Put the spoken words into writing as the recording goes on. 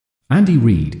Andy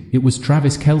Reid, it was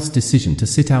Travis Kelce's decision to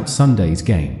sit out Sunday's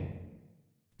game.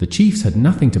 The Chiefs had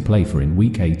nothing to play for in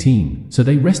Week 18, so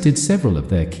they rested several of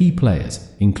their key players,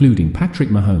 including Patrick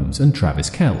Mahomes and Travis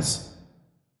Kelce.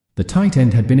 The tight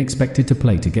end had been expected to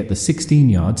play to get the 16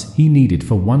 yards he needed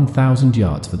for 1,000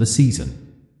 yards for the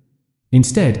season.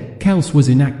 Instead, Kelce was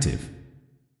inactive.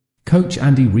 Coach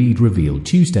Andy Reid revealed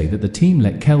Tuesday that the team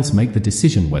let Kelce make the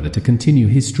decision whether to continue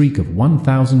his streak of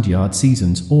 1,000-yard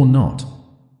seasons or not.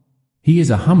 "He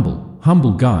is a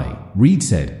humble guy," Reid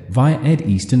said, via Ed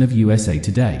Easton of USA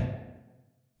Today.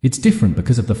 "It's different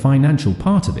because of the financial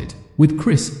part of it, with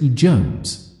Chris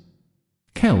Jones.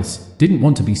 Kelce didn't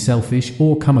want to be selfish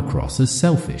or come across as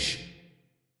selfish.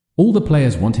 All the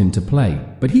players want him to play,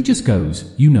 but he just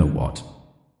goes, you know what?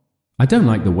 I don't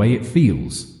like the way it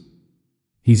feels.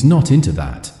 He's not into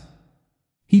that.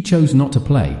 He chose not to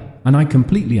play, and I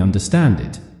completely understand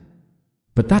it.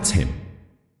 But that's him.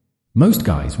 Most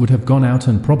guys would have gone out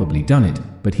and probably done it,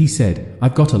 but he said,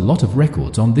 I've got a lot of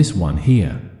records on this one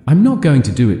here. I'm not going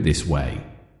to do it this way."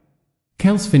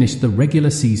 Kelce finished the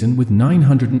regular season with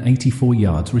 984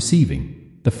 yards receiving,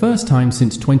 the first time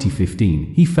since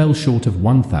 2015 he fell short of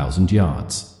 1,000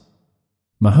 yards.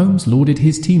 Mahomes lauded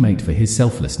his teammate for his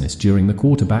selflessness during the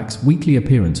quarterback's weekly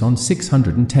appearance on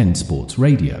 610 Sports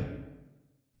Radio.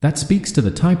 "That speaks to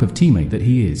the type of teammate that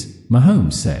he is,"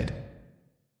 Mahomes said.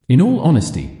 "In all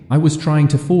honesty, I was trying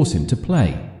to force him to play.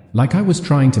 Like I was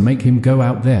trying to make him go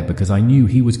out there because I knew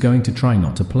he was going to try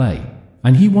not to play.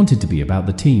 And he wanted to be about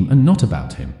the team and not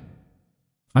about him.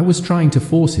 I was trying to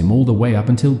force him all the way up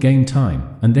until game time,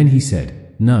 and then he said,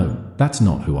 no, that's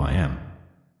not who I am.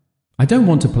 I don't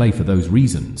want to play for those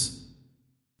reasons.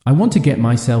 I want to get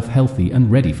myself healthy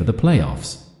and ready for the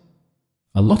playoffs."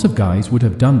 A lot of guys would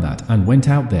have done that and went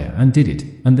out there and did it,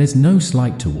 and there's no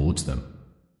slight towards them.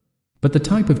 But the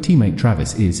type of teammate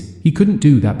Travis is, he couldn't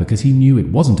do that because he knew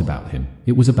it wasn't about him,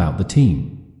 it was about the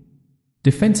team.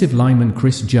 Defensive lineman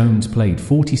Chris Jones played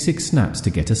 46 snaps to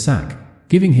get a sack,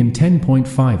 giving him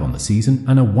 $10.5 on the season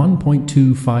and a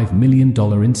 $1.25 million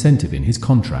incentive in his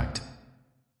contract.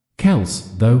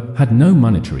 Kelce, though, had no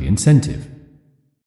monetary incentive.